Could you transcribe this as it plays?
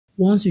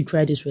Once you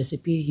try this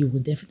recipe, you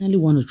will definitely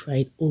want to try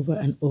it over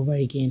and over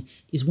again.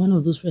 It's one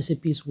of those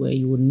recipes where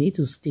you will need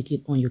to stick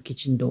it on your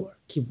kitchen door.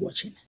 Keep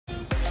watching.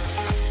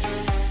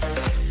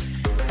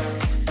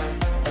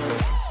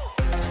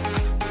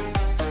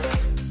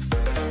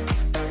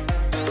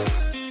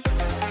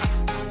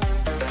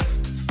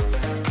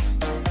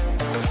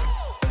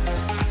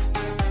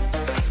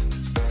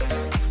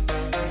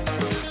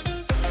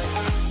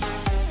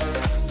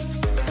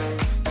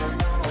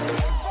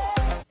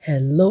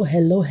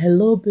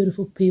 Hello,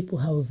 beautiful people.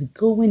 How's it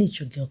going? It's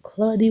your girl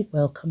Claudie.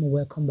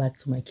 Welcome back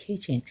to my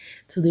kitchen.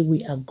 Today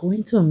we are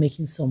going to be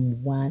making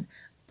some one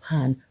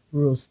pan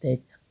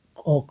roasted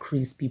or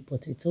crispy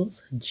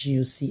potatoes,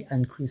 juicy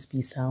and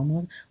crispy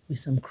salmon with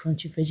some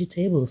crunchy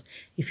vegetables.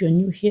 If you're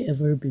new here, a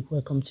very big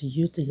welcome to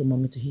you. Take a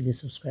moment to hit the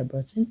subscribe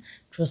button.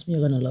 Trust me,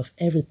 you're gonna love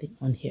everything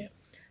on here.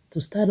 To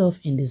start off,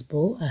 in this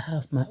bowl, I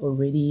have my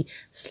already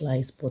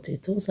sliced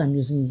potatoes. I'm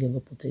using yellow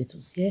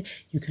potatoes here.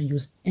 You can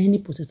use any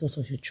potatoes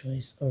of your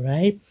choice, all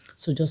right?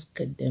 So just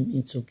cut them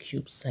into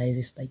cube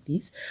sizes like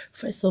this.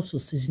 First off, to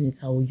season it,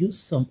 I will use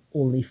some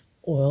olive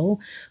oil.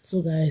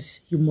 So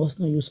guys, you must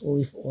not use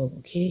olive oil,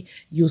 okay?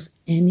 Use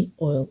any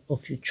oil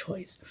of your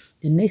choice.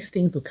 The next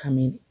thing to come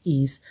in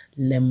is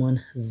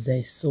lemon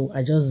zest. So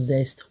I just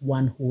zest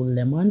one whole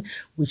lemon,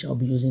 which I'll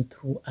be using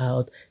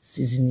throughout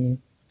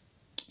seasoning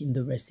in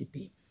the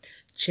recipe.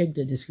 Check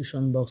the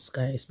description box,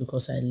 guys,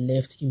 because I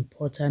left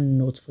important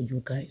note for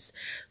you guys.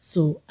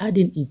 So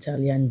adding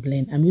Italian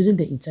blend. I'm using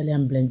the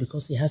Italian blend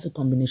because it has a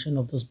combination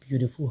of those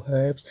beautiful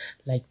herbs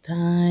like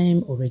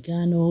thyme,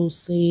 oregano,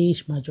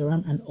 sage,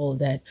 marjoram, and all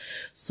that.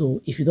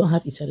 So if you don't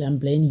have Italian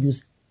blend,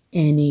 use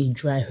any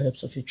dry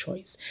herbs of your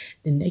choice.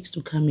 The next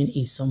to come in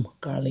is some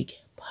garlic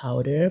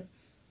powder.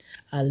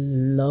 I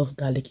love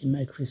garlic in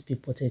my crispy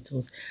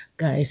potatoes.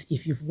 Guys,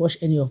 if you've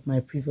watched any of my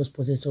previous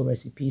potato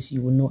recipes,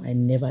 you will know I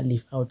never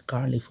leave out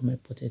garlic for my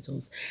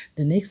potatoes.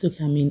 The next to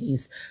come in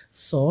is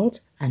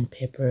salt and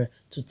pepper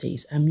to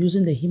taste. I'm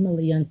using the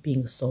Himalayan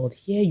pink salt.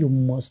 Here, you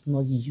must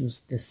not use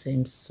the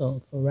same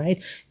salt, all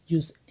right?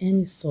 Use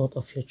any salt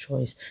of your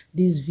choice.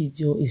 This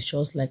video is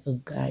just like a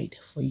guide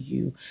for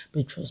you,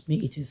 but trust me,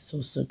 it is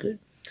so good.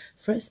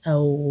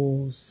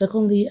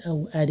 Secondly, I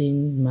will add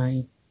in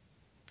my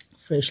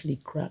freshly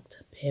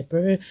cracked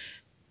pepper.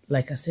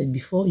 Like I said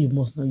before, you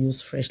must not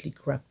use freshly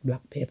cracked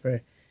black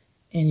pepper.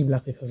 Any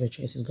black pepper of your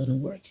choice is gonna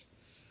work.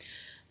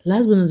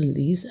 Last but not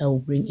least, I will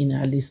bring in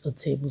at least a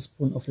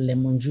tablespoon of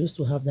lemon juice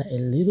to have that a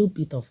little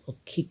bit of a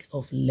kick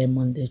of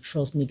lemon there.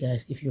 Trust me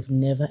guys, if you've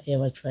never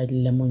ever tried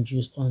lemon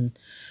juice on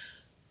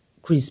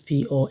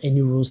crispy or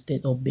any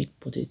roasted or baked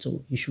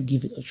potato, you should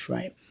give it a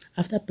try.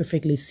 After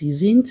perfectly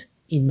seasoned,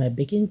 in my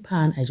baking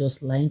pan, I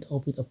just lined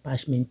up with a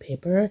parchment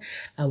paper.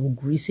 I will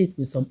grease it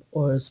with some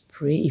oil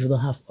spray. If you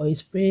don't have oil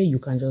spray, you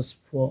can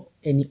just pour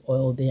any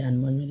oil there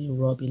and manually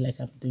rub it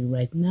like I'm doing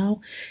right now.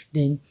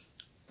 Then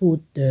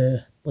put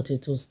the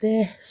potatoes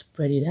there,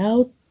 spread it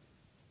out.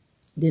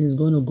 Then it's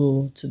going to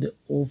go to the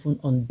oven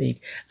on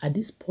bake. At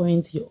this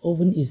point, your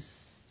oven is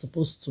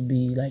supposed to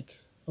be like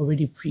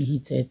already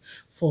preheated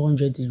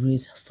 400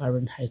 degrees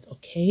Fahrenheit,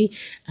 okay?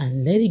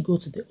 And let it go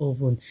to the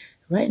oven.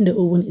 Right in the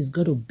oven, it's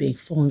going to bake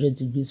 400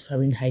 degrees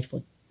Fahrenheit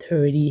for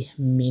 30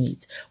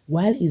 minutes.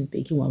 While it's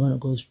baking, we're going to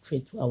go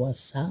straight to our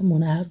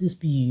salmon. I have this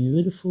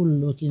beautiful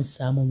looking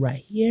salmon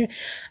right here.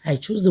 I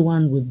chose the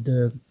one with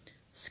the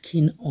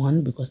skin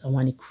on because I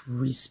want it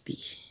crispy.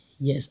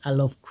 Yes, I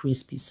love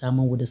crispy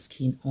salmon with the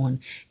skin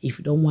on. If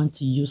you don't want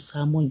to use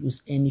salmon,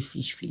 use any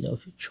fish fillet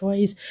of your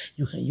choice.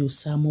 You can use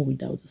salmon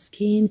without the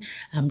skin.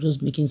 I'm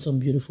just making some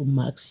beautiful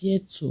marks here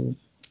to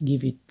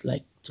give it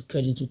to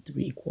cut it to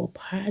 3 equal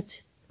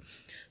parts.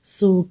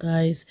 So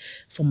guys,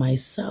 for my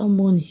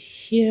salmon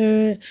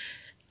here,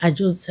 I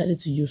just decided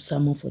to use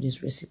salmon for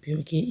this recipe,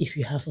 okay? If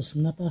you have a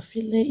snapper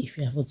fillet, if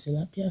you have a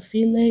tilapia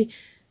fillet,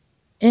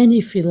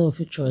 any fillet of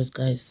your choice,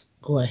 guys,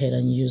 go ahead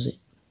and use it.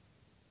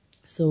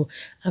 So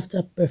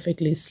after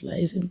perfectly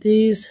slicing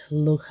this,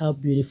 look how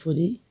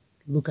beautifully,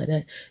 look at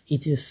that.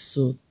 It is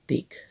so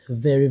thick,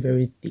 very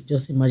thick.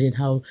 Just imagine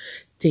how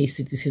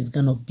tasty this is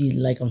gonna be.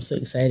 Like, I'm so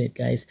excited,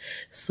 guys.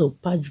 So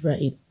pat dry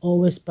it.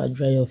 Always pat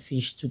dry your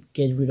fish to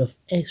get rid of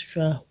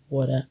extra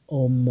water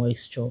or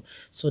moisture,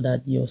 so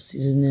that your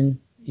seasoning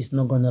is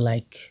not gonna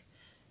like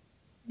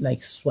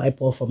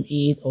swipe off from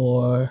it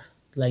or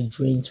like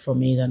drains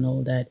from it and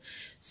all that.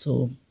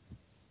 So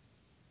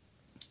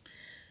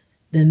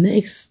the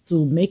next,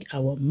 to make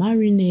our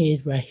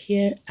marinade right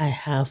here, I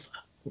have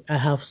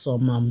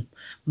some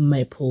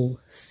maple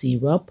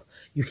syrup.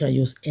 You can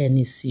use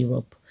any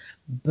syrup,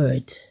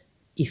 but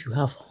if you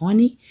have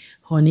honey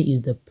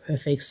is the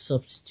perfect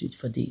substitute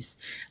for this.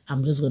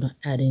 I'm just gonna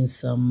add in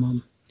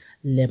some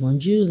lemon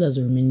juice. That's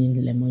the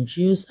remaining lemon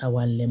juice.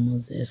 Our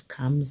lemon zest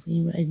comes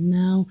in right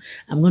now.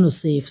 I'm gonna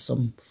save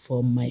some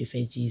for my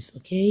veggies,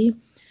 okay?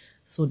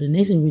 So the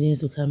next ingredients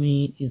to come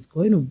in is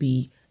going to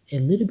be a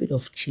little bit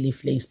of chili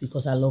flakes,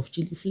 because I love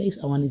chili flakes.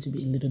 I want it to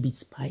be a little bit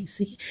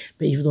spicy,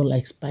 but if you don't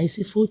like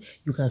spicy food,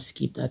 you can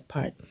skip that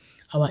part.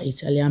 our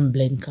Italian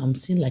blend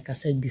comes in. Like I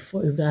said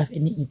before, if you don't have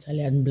any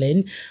Italian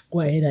blend,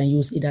 go ahead and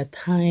use either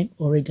thyme,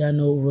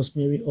 oregano,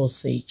 rosemary, or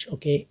sage.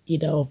 Okay,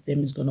 either of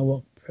them is gonna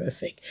work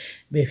perfect.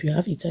 But if you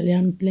have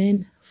Italian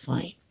blend,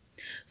 fine.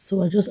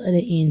 So I just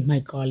added in my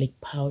garlic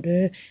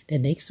powder. The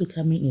next to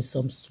come in is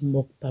some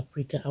smoked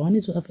paprika. I want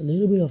it to have a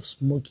little bit of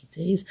smoky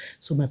taste,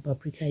 so my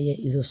paprika here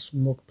is a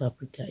smoked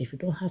paprika. If you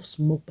don't have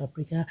smoked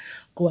paprika,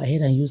 go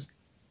ahead and use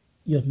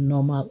your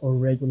normal or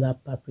regular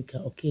paprika.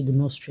 Okay, do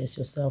not stress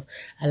yourself.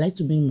 I like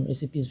to make my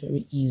recipes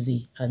very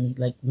easy and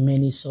like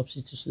many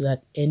substitutes so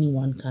that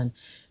anyone can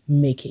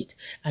make it.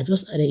 I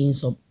just added in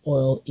some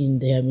oil in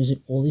there. I'm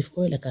using olive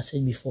oil. Like I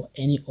said before,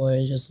 any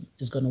oil just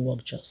is gonna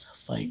work just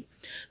fine.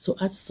 So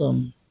add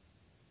some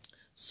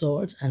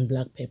salt and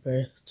black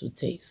pepper to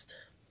taste.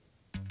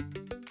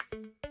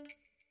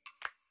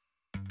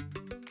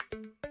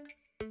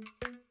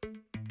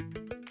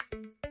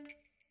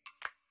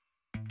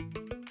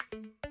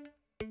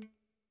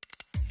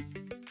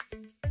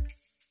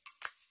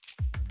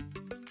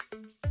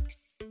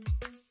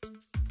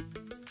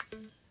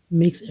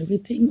 Mix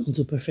everything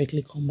until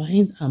perfectly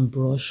combined and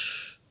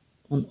brush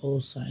on all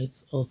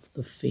sides of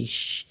the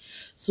fish.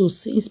 So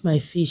since my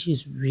fish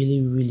is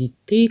really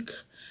thick,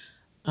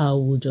 I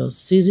will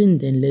just season,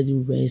 then let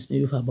it rest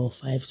maybe for about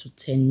 5 to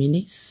 10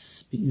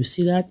 minutes. You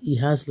see that it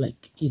has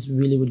like, it's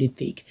really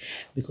thick,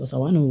 because I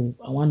want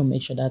to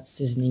make sure that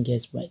seasoning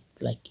gets right,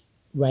 like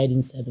right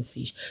inside the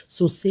fish.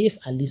 So save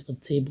at least a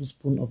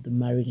tablespoon of the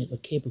marinade,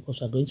 okay,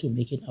 because we're going to be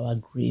making our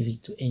gravy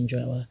to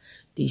enjoy our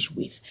dish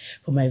with.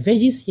 For my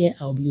veggies here,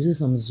 I'll be using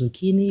some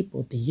zucchini,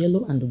 both the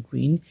yellow and the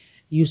green.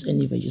 Use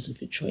any veggies of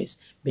your choice,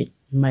 but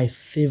my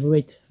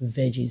favorite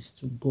veggies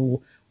to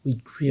go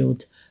with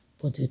grilled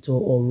potato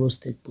or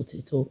roasted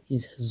potato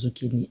is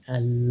zucchini. I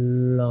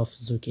love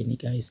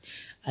zucchini, guys.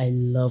 I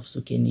love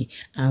zucchini,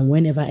 and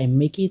whenever I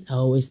make it, I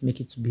always make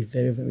it to be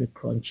very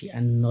crunchy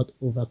and not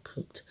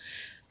overcooked.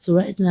 So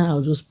right now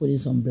I'll just put in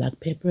some black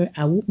pepper.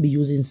 I won't be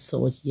using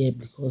salt here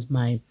because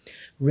my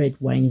red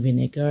wine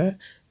vinegar,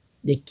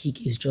 the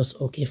kick is just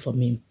okay for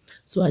me.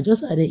 So I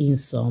just added in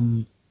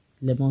some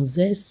lemon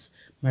zest,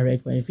 my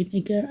red wine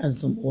vinegar, and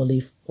some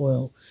olive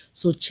oil.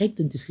 So check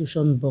the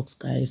description box,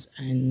 guys,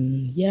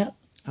 and yeah,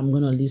 I'm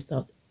gonna list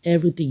out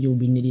everything you'll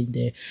be needing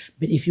there.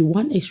 But if you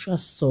want extra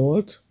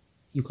salt,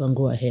 you can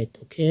go ahead,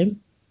 okay?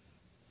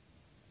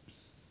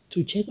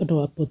 To check on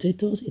our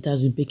potatoes, it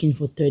has been baking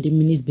for 30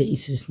 minutes, but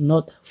it is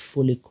not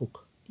fully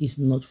cooked. It's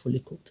not fully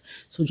cooked.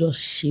 So just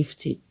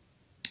shift it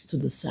to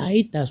the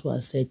side. That's why I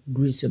said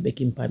grease your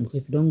baking pan, because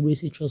if you don't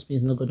grease it, trust me,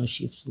 it's not going to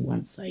shift to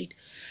one side.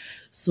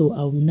 So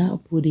I will now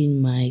put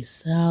in my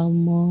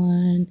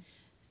salmon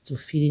to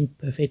fit in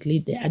perfectly.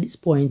 There, at this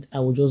point, I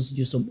will just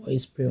use some oil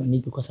spray on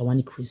it because I want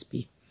it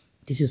crispy.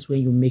 This is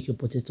when you make your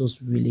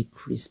potatoes really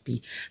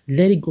crispy.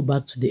 Let it go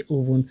back to the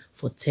oven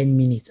for 10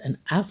 minutes. And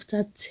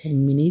after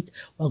 10 minutes,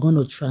 we're going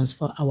to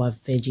transfer our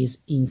veggies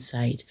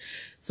inside.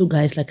 So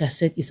guys, like I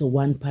said, it's a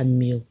one-pan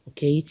meal,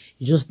 okay?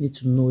 You just need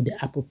to know the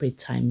appropriate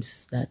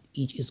times that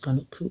each is going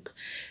to cook.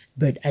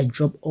 But I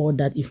drop all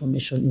that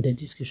information in the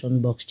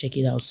description box. Check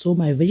it out. So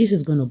my veggies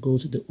is going to go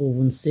to the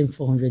oven, same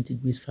 400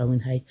 degrees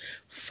Fahrenheit,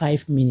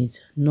 5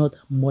 minutes, not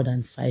more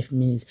than 5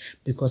 minutes,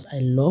 because I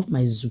love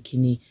my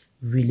zucchini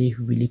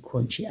really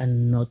crunchy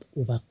and not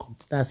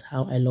overcooked. That's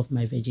how I love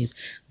my veggies.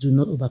 Do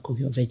not overcook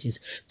your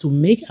veggies. To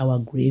make our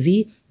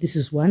gravy, this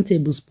is 1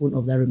 tablespoon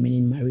of that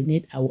remaining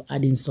marinade. I will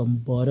add in some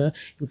butter.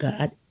 You can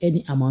add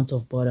any amount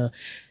of butter,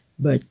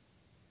 but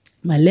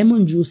my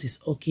lemon juice is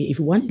okay. If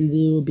you want a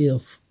little bit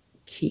of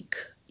kick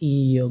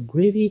in your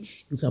gravy,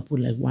 you can put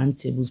like 1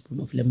 tablespoon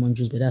of lemon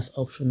juice, but that's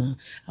optional.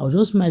 I'll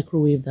just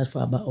microwave that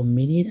for about a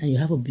minute and you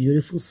have a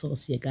beautiful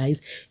sauce here, guys.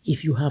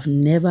 If you have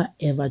never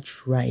ever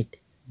tried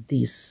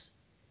this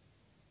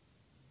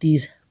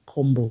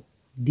combo,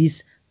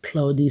 this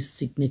Claudie's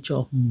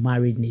signature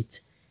marinade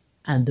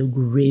and the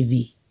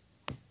gravy,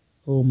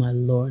 oh my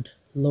lord,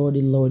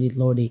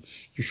 lordy,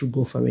 you should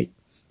go for it.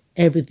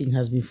 Everything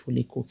has been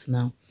fully cooked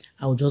now.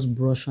 I'll just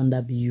brush on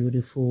that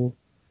beautiful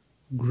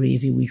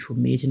gravy which we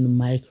made in the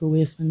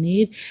microwave on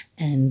it,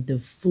 and the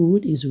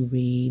food is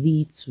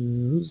ready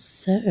to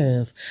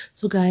serve.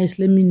 So guys,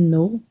 let me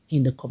know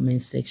in the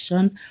comment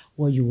section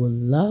what you would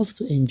love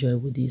to enjoy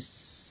with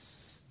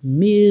this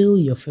meal,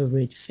 your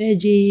favorite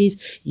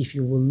veggies, if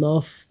you will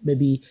love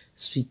maybe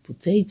sweet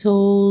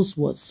potatoes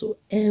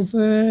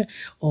whatsoever,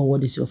 or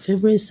what is your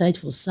favorite side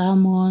for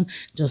salmon.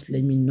 Just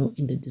let me know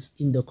in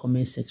the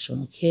comment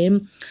section, okay?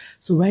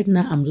 So right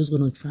now I'm just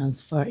going to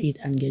transfer it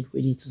and get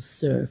ready to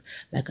serve.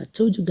 Like I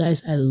told you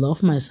guys, I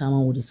love my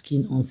salmon with the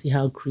skin on. See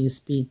how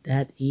crispy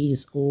that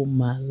is. Oh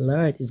my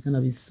lord, it's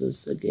gonna be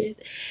so good.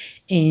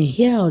 And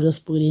here I'll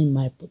just put in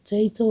my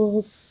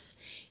potatoes,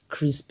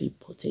 crispy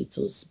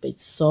potatoes, but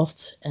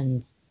soft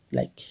and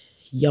like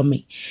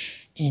yummy.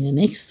 And the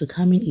next to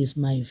come in is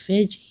my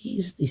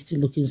veggies. It's still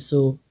looking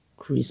so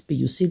crispy.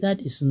 You see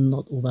that it's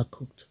not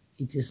overcooked.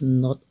 It is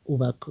not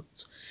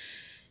overcooked.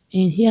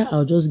 And here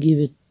I'll just give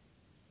it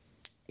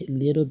a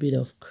little bit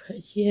of cut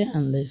here,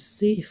 and let's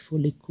see,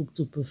 fully cooked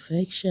to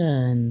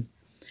perfection.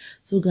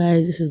 So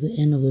guys, this is the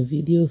end of the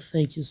video.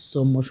 Thank you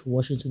so much for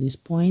watching to this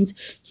point.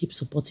 Keep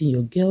supporting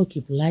your girl,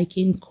 keep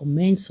liking,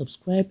 comment,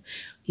 subscribe.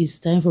 It's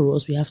time for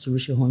us, we have to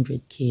reach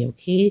 100k,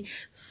 okay?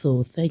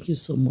 So thank you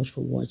so much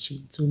for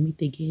watching. Till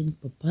meet again,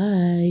 bye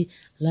bye.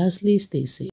 Lastly, stay safe.